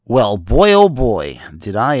Well, boy, oh boy,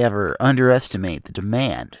 did I ever underestimate the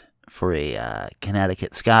demand for a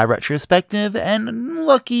Connecticut Ska retrospective, and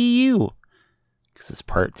lucky you, because it's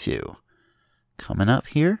part 2. Coming up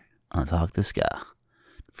here on Talk the Ska.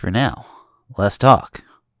 For now, let's talk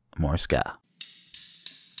more ska.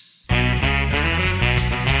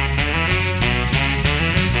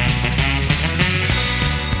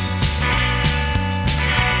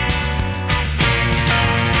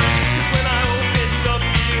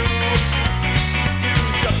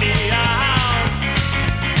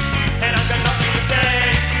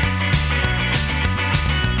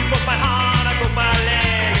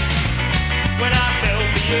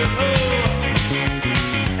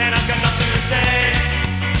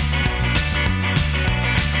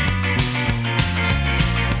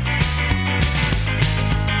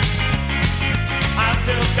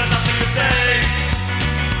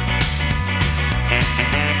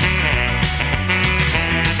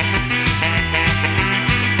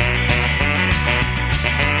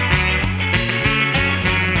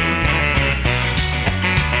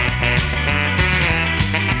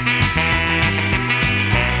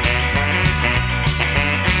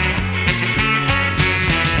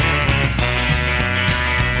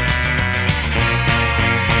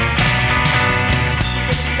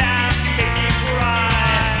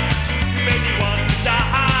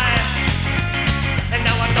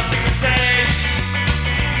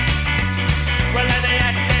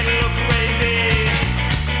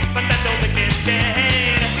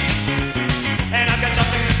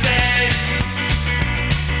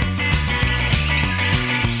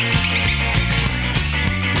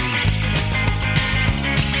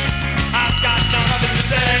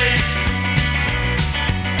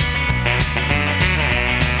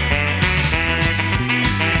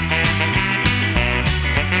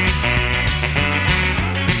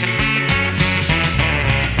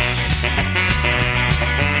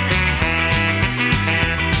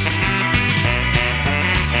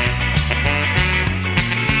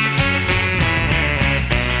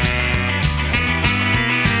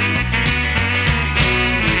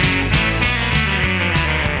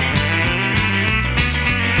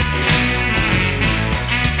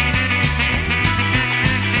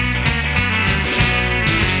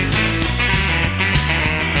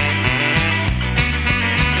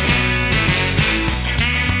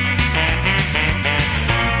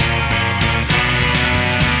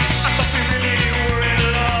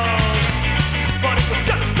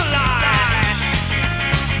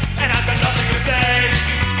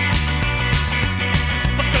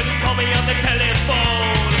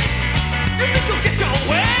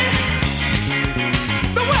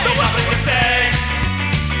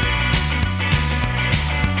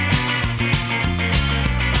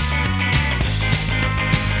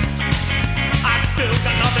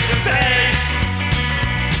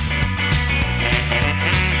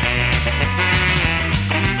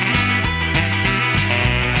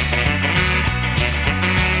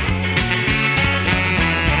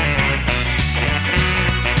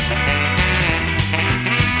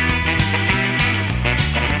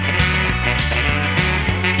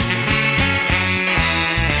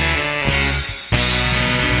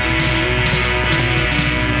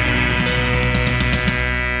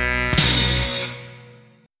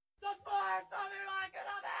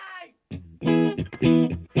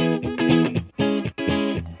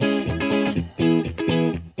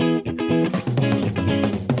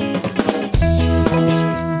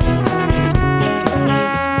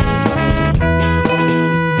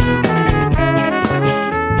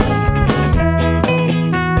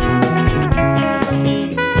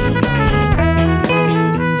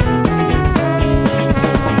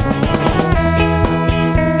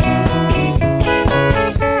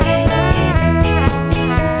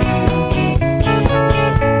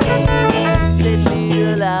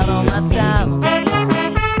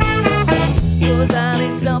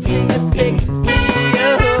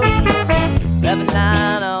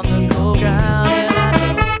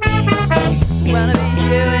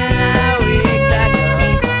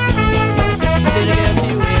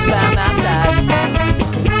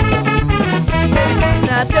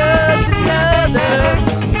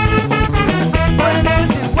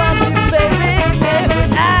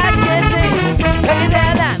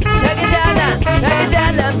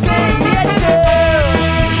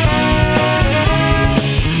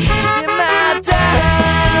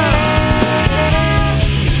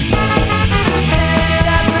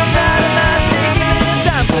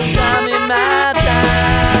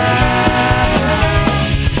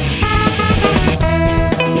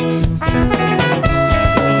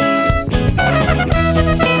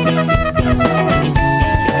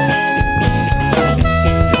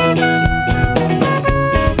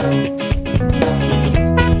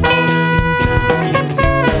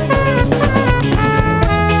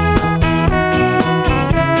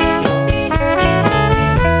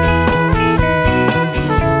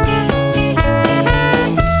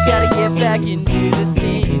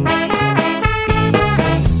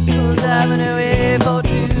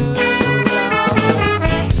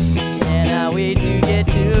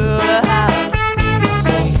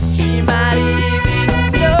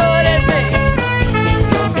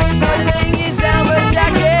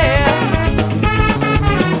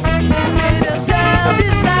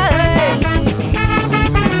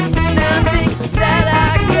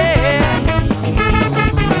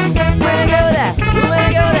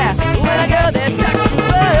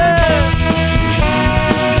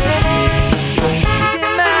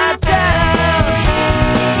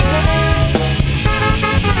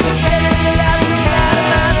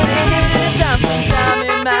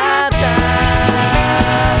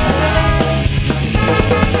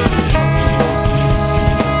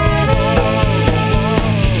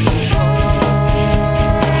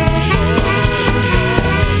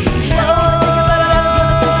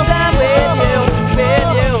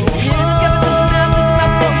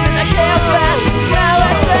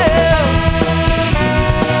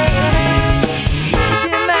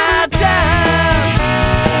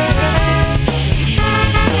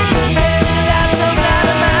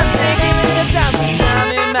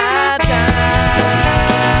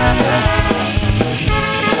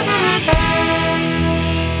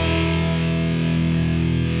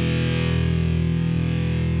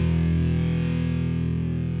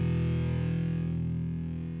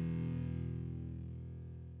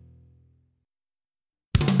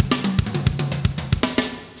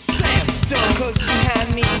 closes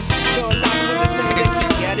behind me. Door locks with a turn of the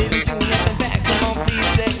key. I didn't do nothing back. Come on,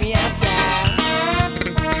 please let me outside.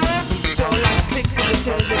 Door locks click with a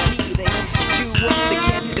turn of the key. They do what they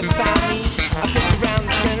can to define me. I piss around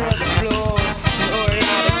the center of the floor and already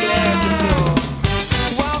out a glare at the door.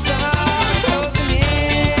 Walls are closing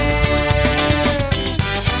in.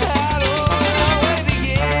 I don't know where to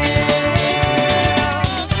begin.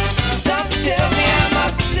 Something tells me I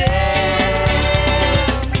must ascend.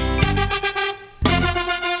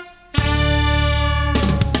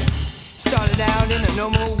 Started out in a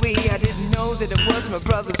normal way. I didn't know that it was my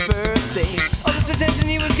brother's birthday. All this attention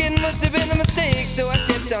he was getting must have been a mistake. So I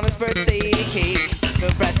stepped on his birthday cake.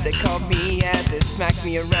 The breath that called me as it smacked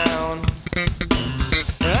me around.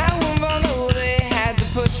 I won't know they had to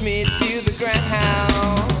push me to the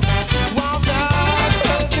ground. Walls are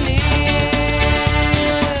closing in.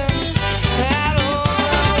 I don't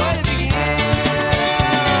know where to begin.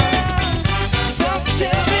 Something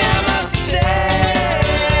tells me I must say.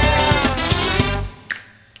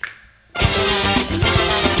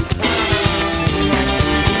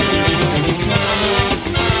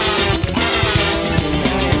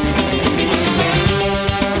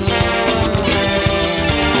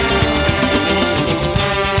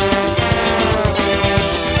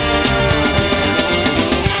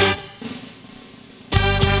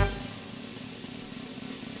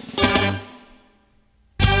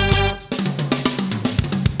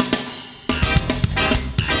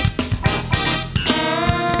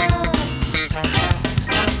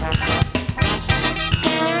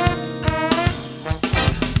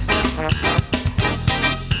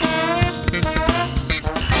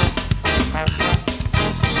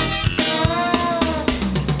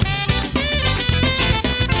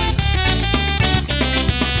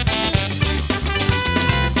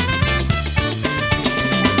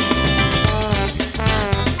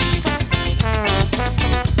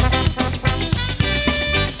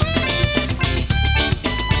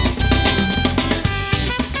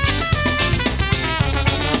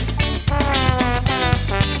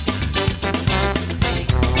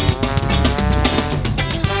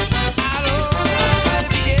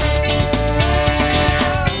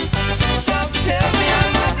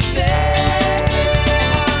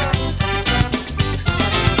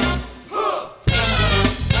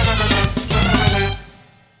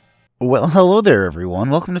 Well, hello there, everyone.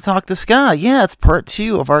 Welcome to Talk the Ska. Yeah, it's part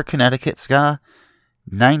 2 of our Connecticut Ska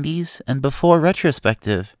 90s and before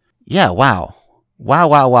retrospective. Yeah, wow.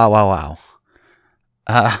 Wow.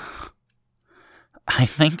 I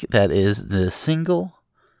think that is the single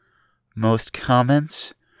most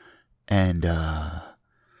comments and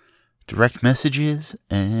direct messages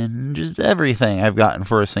and just everything I've gotten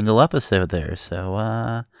for a single episode there.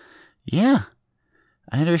 So, yeah.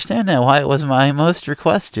 I understand now why it was my most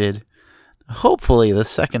requested. Hopefully the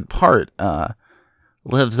second part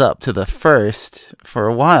lives up to the first. For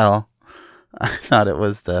a while, I thought it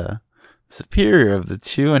was the superior of the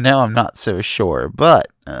two, and now I'm not so sure. But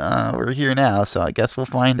we're here now, so I guess we'll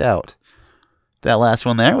find out. That last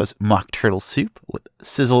one there was Mock Turtle Soup with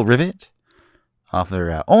Sizzle Rivet off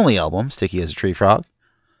their only album, Sticky as a Tree Frog.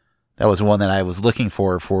 That was one that I was looking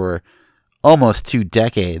for almost 2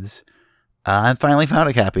 decades. I finally found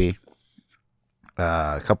a copy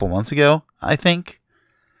a couple months ago, I think.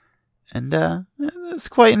 And it's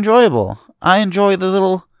quite enjoyable. I enjoy the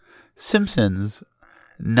little Simpsons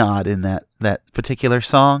nod in that particular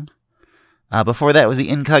song. Before that was the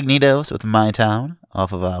Incognitos with My Town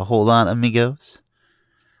off of Hold On Amigos.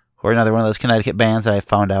 Or another one of those Connecticut bands that I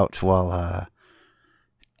found out while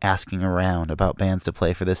asking around about bands to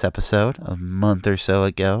play for this episode a month or so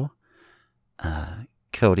ago.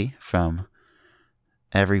 Cody from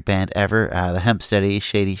Every Band Ever, the Hempsteady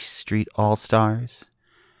Shady Street All-Stars,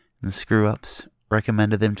 and the Screw Ups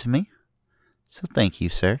recommended them to me. So thank you,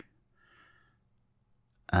 sir.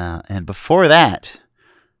 And before that,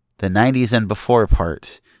 the 90s and before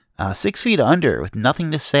part, 6 Feet Under with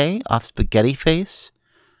Nothing to Say off Spaghetti Face.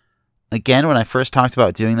 Again, when I first talked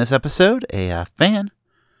about doing this episode, a fan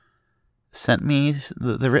sent me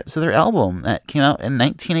the rips of their album that came out in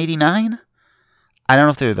 1989. I don't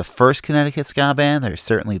know if they're the first Connecticut ska band. They're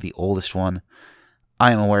certainly the oldest one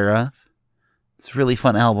I am aware of. It's a really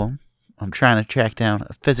fun album. I'm trying to track down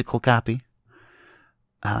a physical copy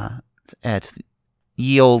to add to the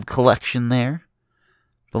ye old collection there.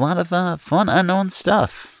 A lot of fun, unknown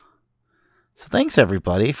stuff. So thanks,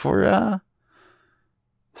 everybody, for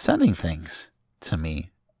sending things to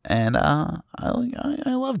me. And I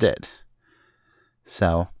loved it.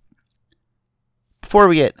 So, before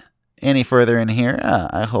we get any further in here,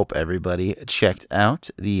 I hope everybody checked out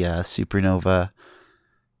the Supernova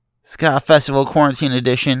Ska Festival Quarantine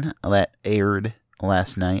Edition that aired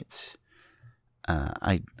last night.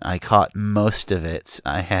 I caught most of it.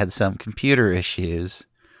 I had some computer issues.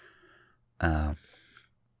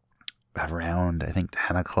 Around, I think,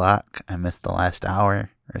 10 o'clock. I missed the last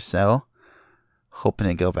hour or so. Hoping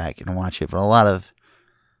to go back and watch it. But a lot of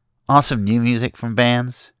awesome new music from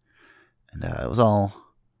bands. And it was all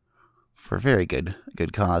for a very good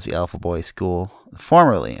cause. The Alpha Boy School.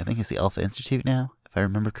 Formerly, I think it's the Alpha Institute now, if I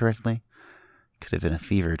remember correctly. Could have been a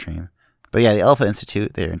fever dream. But yeah, the Alpha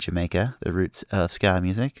Institute there in Jamaica, the roots of ska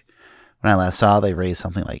music. When I last saw, they raised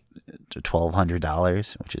something like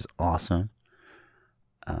 $1,200, which is awesome.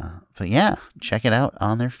 But yeah, check it out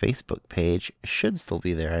on their Facebook page. It should still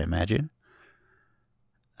be there, I imagine.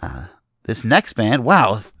 This next band,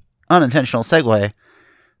 wow, unintentional segue.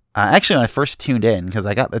 Actually, when I first tuned in, because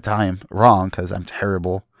I got the time wrong, because I'm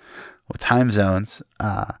terrible with time zones,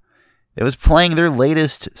 it was playing their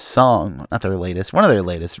latest song, not their latest, one of their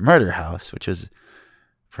latest, Murder House, which was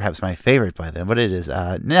perhaps my favorite by them, but it is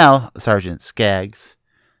now Sergeant Skaggs.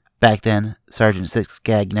 Back then, Sergeant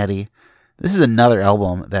Skagnetti. This is another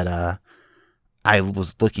album that I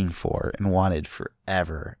was looking for and wanted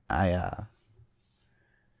forever. They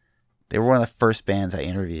were one of the first bands I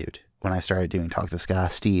interviewed when I started doing Talk to Ska.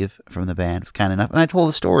 Steve from the band was kind enough, and I told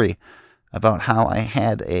a story about how I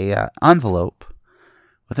had a envelope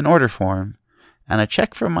with an order form and a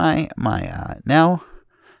check from my now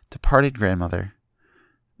departed grandmother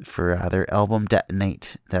for their album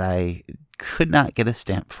Detonate that I could not get a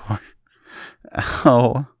stamp for.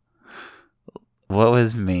 Oh, what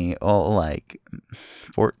was me? Oh, like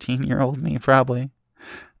 14-year-old me, probably.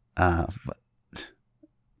 But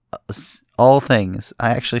all things, I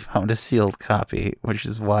actually found a sealed copy, which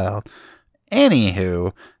is wild.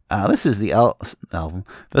 Anywho, this is the album,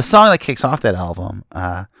 the song that kicks off that album,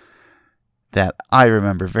 that I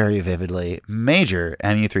remember very vividly. Major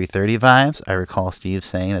MU330 vibes. I recall Steve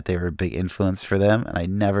saying that they were a big influence for them, and I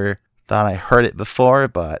never thought I heard it before,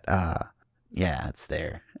 but yeah, it's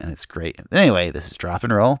there, and it's great. Anyway, this is Drop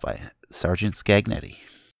and Roll by Sergeant Skagnetti.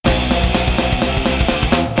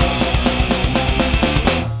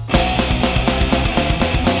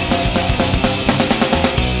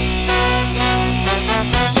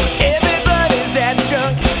 Everybody's that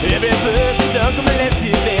drunk, every person's drunk and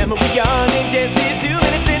molested them. We all ingested too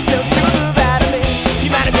many things, no true vitamin.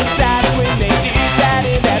 You might have been silent when they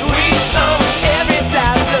decided that we own every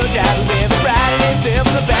style of blowjob who ever brought it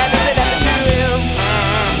himself on the back and said that to him.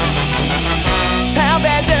 How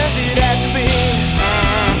bad does it have to be?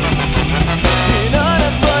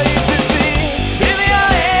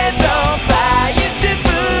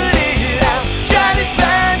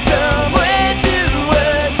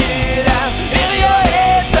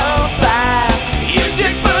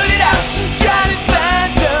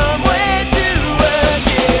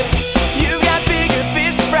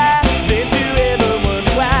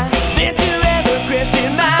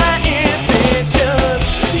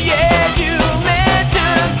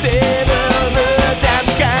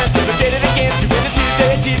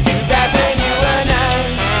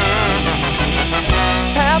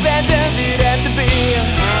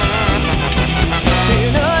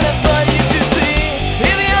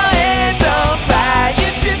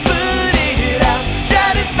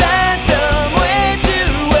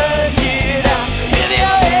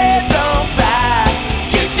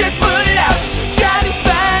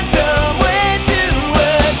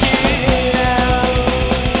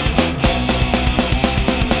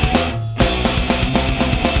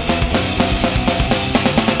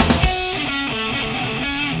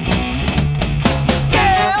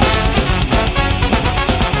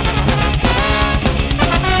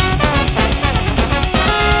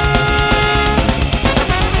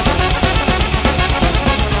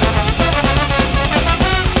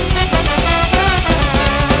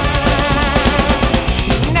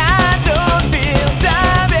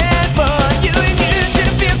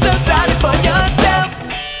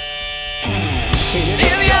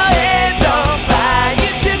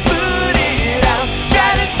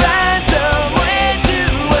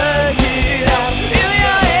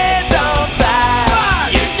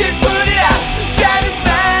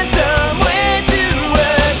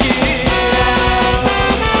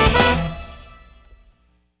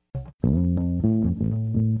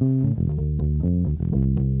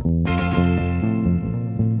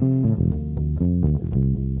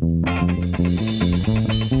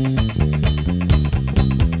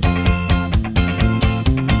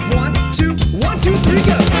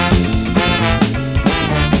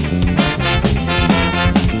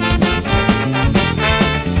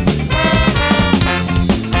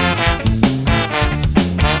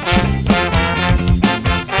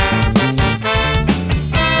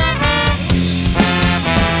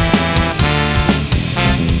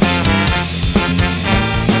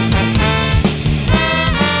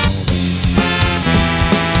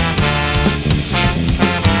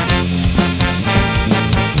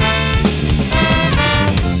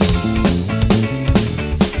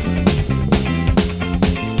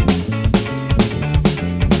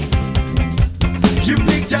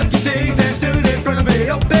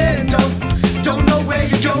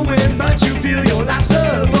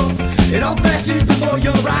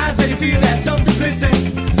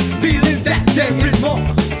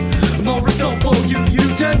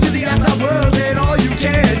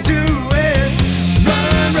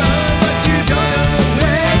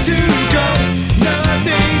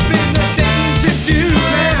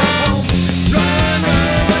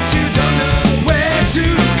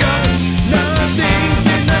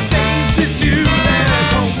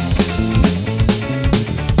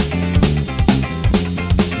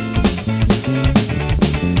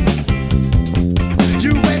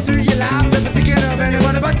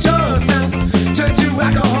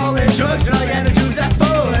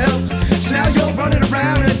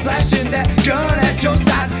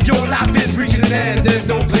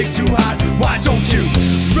 don't you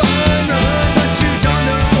run, but you don't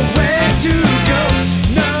know where to go.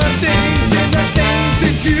 Nothing been the same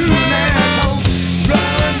since you left home.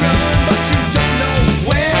 Run, but you don't know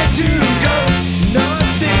where to go.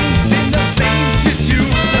 Nothing's been the same since you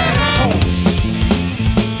left home.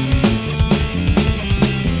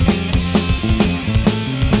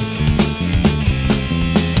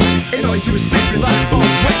 And all you do is sleep your life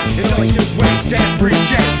away, and all you do is waste every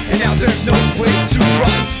day. And now there's no place to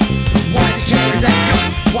run. Why'd you carry that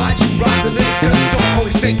gun? Why'd you rob the liquor store?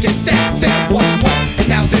 Always thinking that there was more, and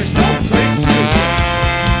now there's no place to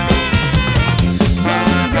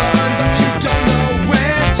run, but you don't know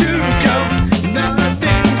where to go.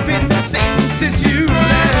 Nothing's been the same since you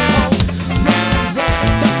left home.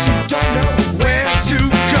 Run, but you don't know where to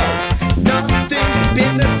go. Nothing's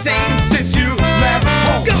been the same since you left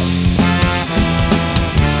home. Go!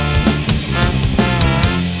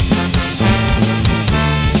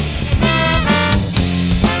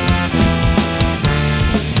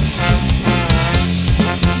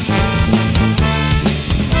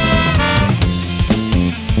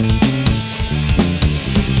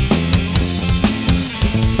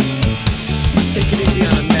 Take it easy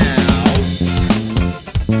on him now.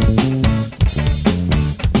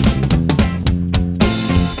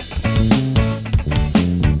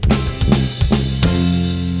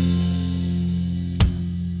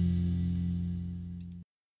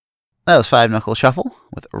 That was Five Knuckle Shuffle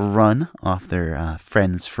with Run off their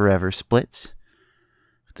Friends Forever split.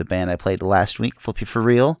 The band I played last week, Flippy For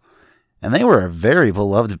Real. And they were a very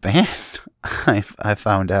beloved band, I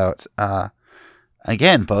found out.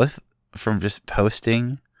 Again, both from just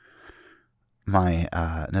posting my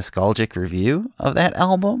nostalgic review of that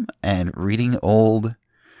album and reading old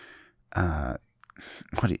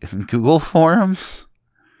Google forums,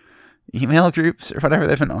 email groups, or whatever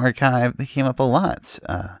they've been archived. They came up a lot.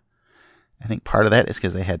 I think part of that is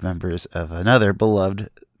because they had members of another beloved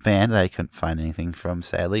band that I couldn't find anything from,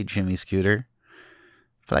 sadly, Jimmy Scooter.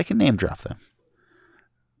 But I can name drop them.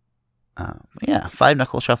 Yeah, Five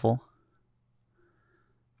Knuckle Shuffle.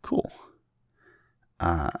 Cool.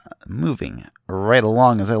 Moving right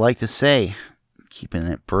along, as I like to say. Keeping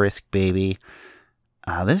it brisk, baby.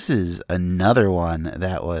 This is another one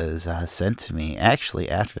that was sent to me, actually,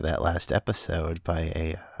 after that last episode by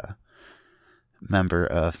a member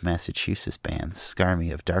of Massachusetts band,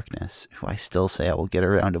 Scarmy of Darkness, who I still say I will get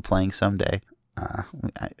around to playing someday. I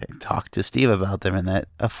talked to Steve about them in that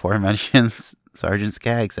aforementioned Sergeant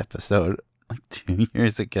Skaggs episode like 2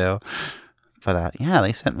 years ago. But yeah,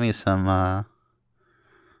 they sent me some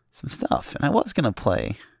stuff, and I was gonna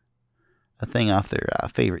play a thing off their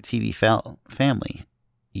favorite TV family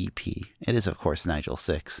EP. It is, of course, Nigel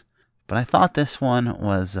Six, but I thought this one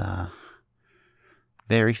was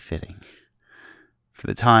very fitting for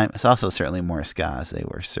the time. It's also certainly more ska, as they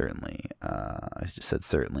were certainly, I just said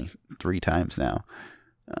certainly 3 times now,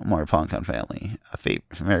 more punk on Family.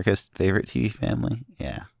 America's favorite TV family?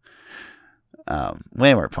 Yeah.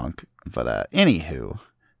 Way more punk. But anywho,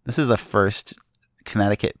 this is the first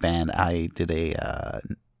Connecticut band I did a,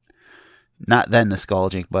 not then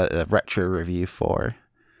nostalgic, but a retro review for.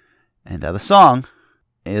 And the song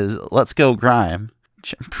is Let's Go Grime,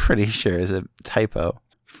 which I'm pretty sure is a typo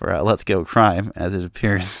for Let's Go Crime, as it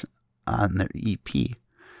appears on their EP.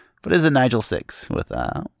 But it's a Nigel Six with,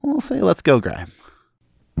 we'll say Let's Go Grime.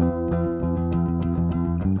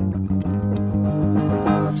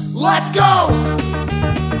 Let's go!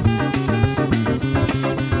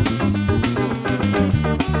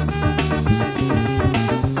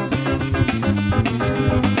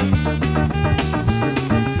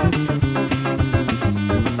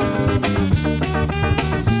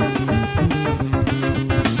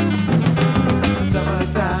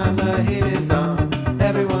 Summertime, the heat is on.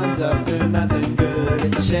 Everyone's up to nothing good.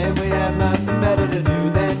 It's a shame we have nothing better to do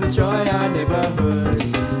than destroy our neighborhoods.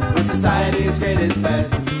 When society's greatest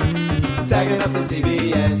best, tagging up the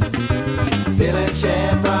CBS, stealing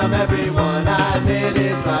shit from everyone. I admit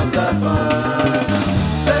it's lots of fun.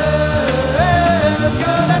 Hey, let's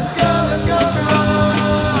go, let's go, let's go, girl.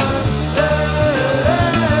 Hey,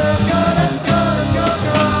 let's go, let's go, let's go,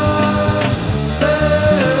 girl. Hey,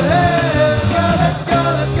 let's go, let's go,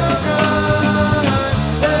 let's go, girl.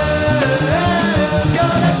 Hey, let's go,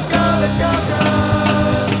 let's go, let's go,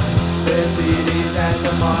 girl. The CDs at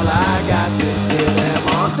the mall, I got to steal them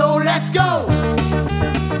all, so let's go.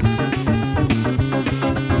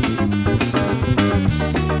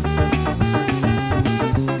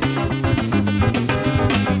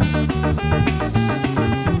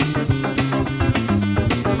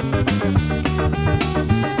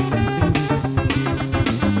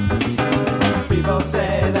 People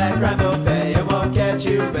say that crime don't pay.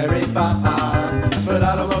 But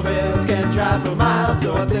automobiles can drive for miles,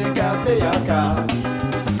 so I think I'll steal your car.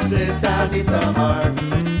 This town needs some art,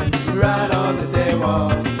 right on this here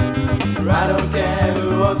wall. I don't care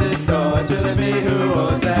who owns this store, it's really me who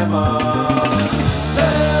owns them all.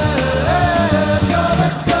 Let's go,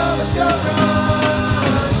 let's go, let's go, run.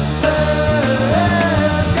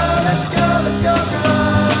 Let's go, let's go, let's go,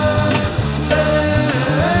 run.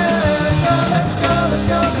 Let's go, let's go, let's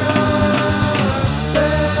go, run.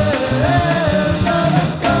 Let's go,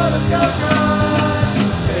 let's go, let's go, run.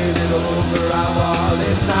 Painted over our wall,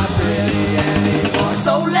 it's not pretty anymore,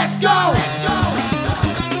 so let's go! Let's go!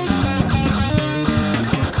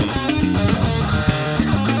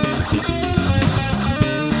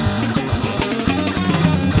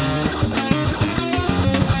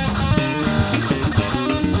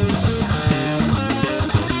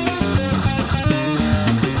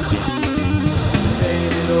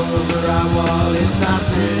 Wall, it's not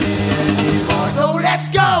pretty anymore, so let's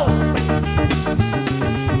go!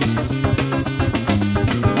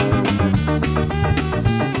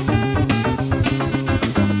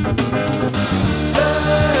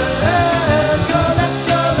 Let's go, let's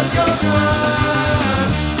go, let's go, come on.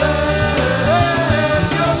 Let's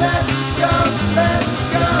go, let's go,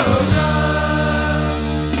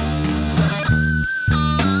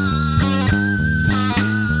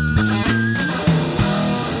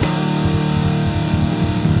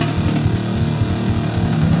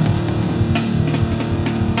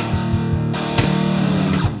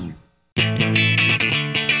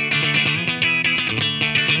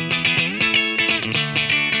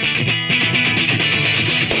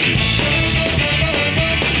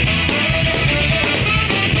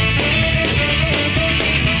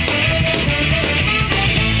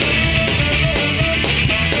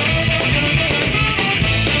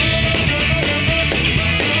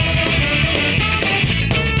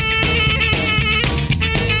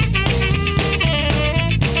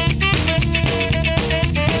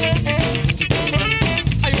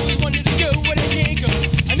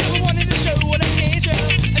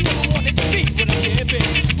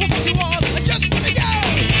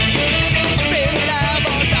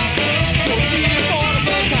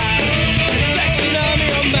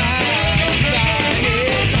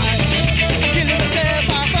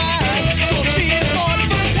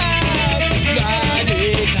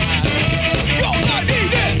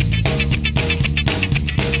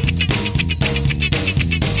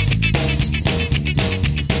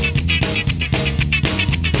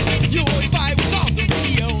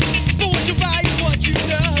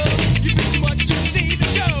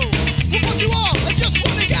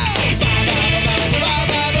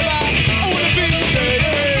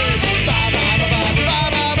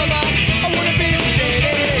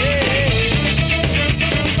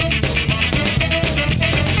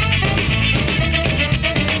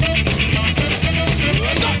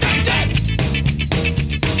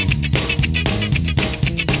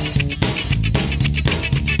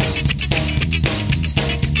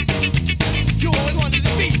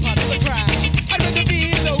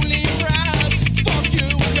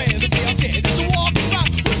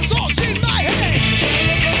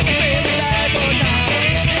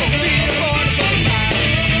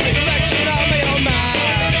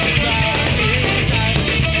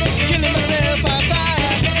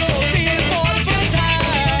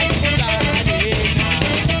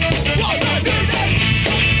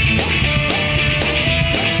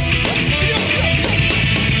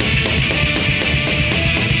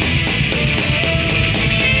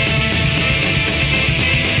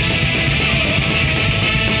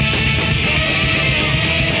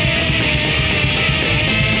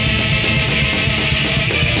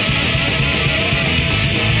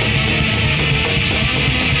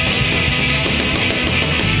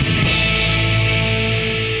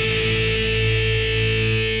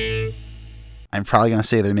 I'm probably going to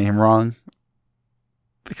say their name wrong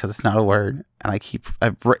because it's not a word, and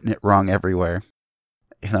I've written it wrong everywhere,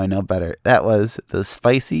 even though I know better. That was the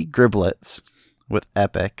Spicy Griblets with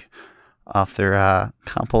Epic off their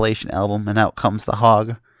compilation album, And Out Comes the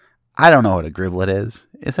Hog. I don't know what a griblet is.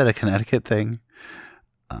 Is that a Connecticut thing?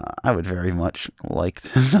 I would very much like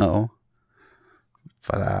to know.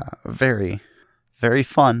 But very, very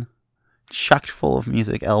fun, chock full of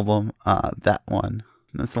music album, that one.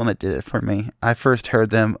 That's the one that did it for me. I first heard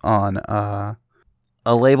them on a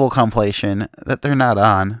label compilation that they're not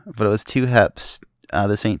on, but it was Two Heps,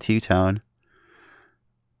 This Ain't Two-Tone.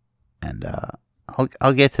 And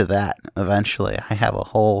I'll get to that eventually. I have a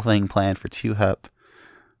whole thing planned for Two Hep,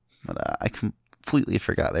 but I completely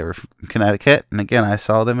forgot they were from Connecticut. And again, I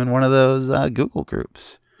saw them in one of those Google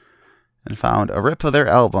groups. and found a rip of their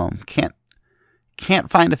album. Can't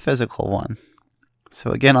find a physical one.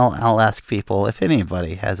 So again, I'll ask people if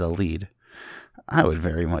anybody has a lead. I would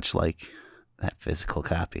very much like that physical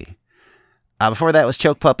copy. Before that was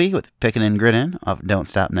Choke Puppy with Pickin' and Grinnin' of Don't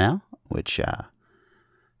Stop Now, which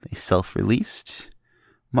they self-released.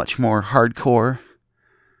 Much more hardcore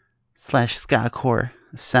 / skacore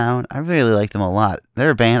sound. I really like them a lot.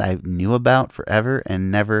 They're a band I knew about forever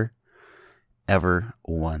and never, ever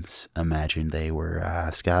once imagined they were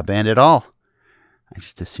a ska band at all. I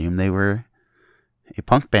just assumed they were a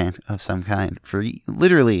punk band of some kind for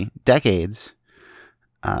literally decades.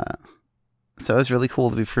 So it's really cool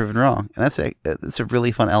to be proven wrong. And it's a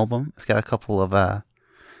really fun album. It's got a couple of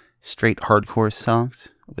straight hardcore songs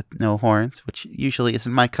with no horns, which usually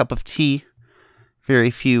isn't my cup of tea.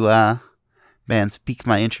 Very few bands pique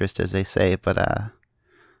my interest, as they say, but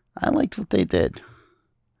I liked what they did.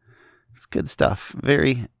 It's good stuff.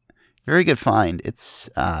 Very, very good find. It's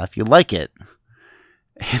if you like it,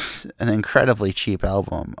 it's an incredibly cheap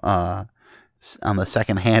album on the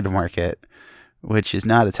second-hand market, which is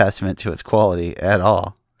not a testament to its quality at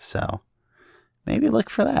all. So maybe look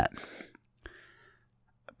for that.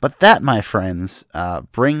 But that, my friends,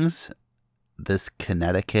 brings this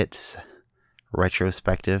Connecticut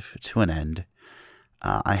retrospective to an end.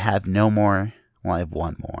 I have no more. Well, I have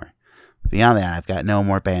one more. Beyond that, I've got no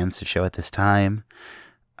more bands to show at this time.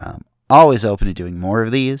 Always open to doing more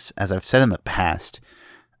of these. As I've said in the past,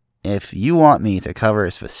 if you want me to cover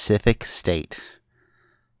a specific state,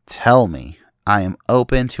 tell me. I am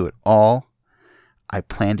open to it all. I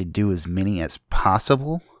plan to do as many as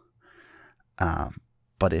possible.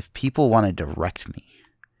 But if people want to direct me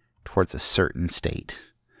towards a certain state,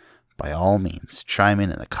 by all means, chime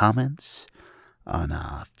in the comments on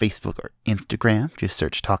Facebook or Instagram. Just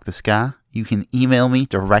search Talk the Ska. You can email me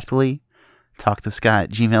directly,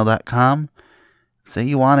 talktheska@gmail.com. Say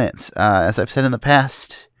you want it. As I've said in the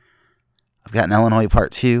past, I've got an Illinois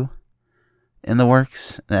Part 2 in the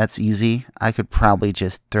works. That's easy. I could probably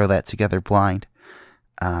just throw that together blind.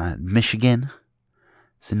 Michigan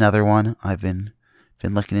is another one I've been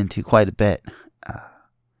looking into quite a bit.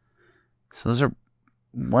 So those are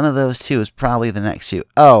one of those two is probably the next two.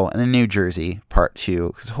 Oh, and a New Jersey Part 2.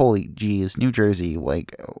 Because holy geez, New Jersey,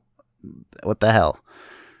 like, what the hell?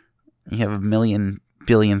 You have 1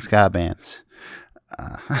 billion ska bands.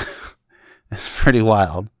 It's pretty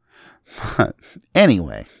wild. But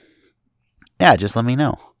anyway, yeah, just let me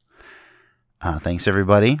know. Thanks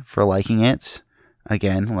everybody for liking it.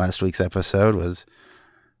 Again, last week's episode was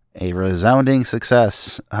a resounding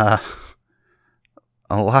success. A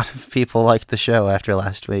lot of people liked the show after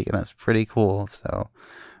last week, and that's pretty cool. So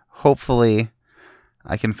hopefully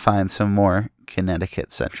I can find some more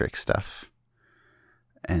Connecticut-centric stuff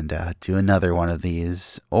and do another one of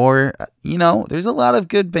these. Or, there's a lot of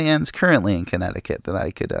good bands currently in Connecticut that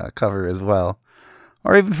I could cover as well.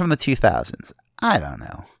 Or even from the 2000s. I don't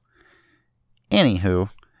know. Anywho,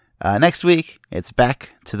 next week, it's back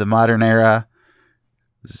to the modern era.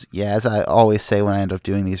 Yeah, as I always say when I end up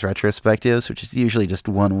doing these retrospectives, which is usually just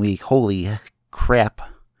 1 week. Holy crap.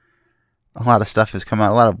 A lot of stuff has come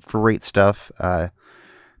out. A lot of great stuff.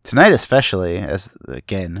 Tonight especially, as,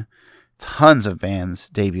 again, tons of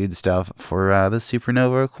bands debuted stuff for the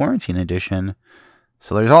Supernova Quarantine Edition.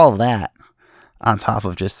 So there's all of that on top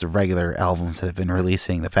of just the regular albums that have been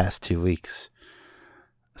releasing the past 2 weeks.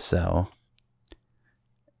 So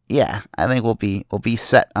yeah, I think we'll be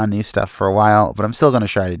set on new stuff for a while, but I'm still going to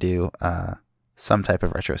try to do some type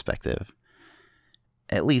of retrospective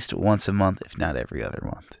at least once a month, if not every other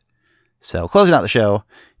month. So closing out the show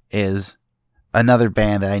is another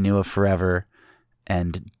band that I knew of forever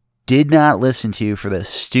and did not listen to for the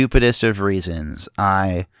stupidest of reasons.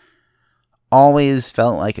 I always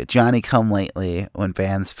felt like a Johnny-come-lately when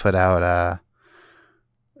bands put out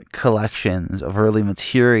collections of early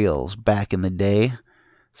materials back in the day.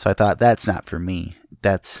 So I thought, that's not for me.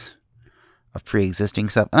 That's of pre-existing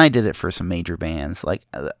stuff. And I did it for some major bands. Like,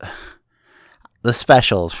 the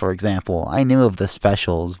Specials, for example. I knew of the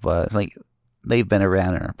Specials, but, like, they've been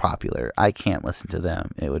around and are popular. I can't listen to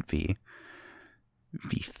them. It would be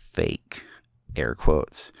fake, air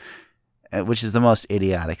quotes. Which is the most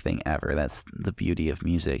idiotic thing ever. That's the beauty of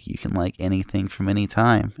music. You can like anything from any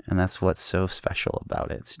time. And that's what's so special about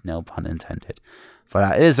it. No pun intended.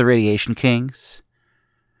 But it is the Radiation Kings,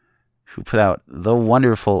 who put out the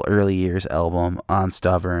wonderful Early Years album on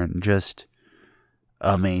Stubborn. Just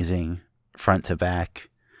amazing front to back.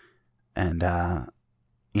 And I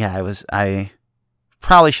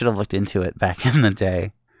probably should have looked into it back in the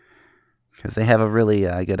day, because they have a really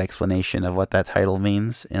good explanation of what that title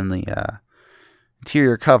means in the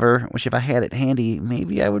interior cover, which if I had it handy,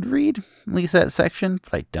 maybe I would read at least that section,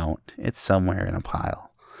 but I don't. It's somewhere in a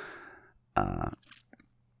pile.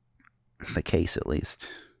 The case, at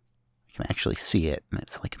least. I can actually see it, and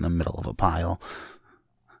it's like in the middle of a pile.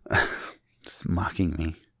 Just mocking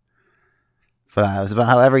me. But it was about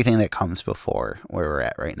how everything that comes before where we're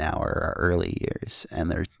at right now are our early years, and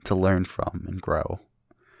they're to learn from and grow.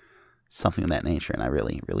 Something of that nature, and I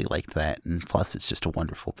really, really liked that. And plus, it's just a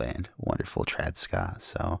wonderful band, wonderful trad ska.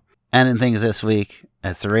 So, ending things this week,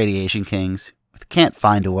 it's the Radiation Kings with Can't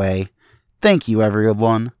Find a Way. Thank you,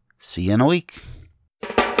 everyone. See you in a week.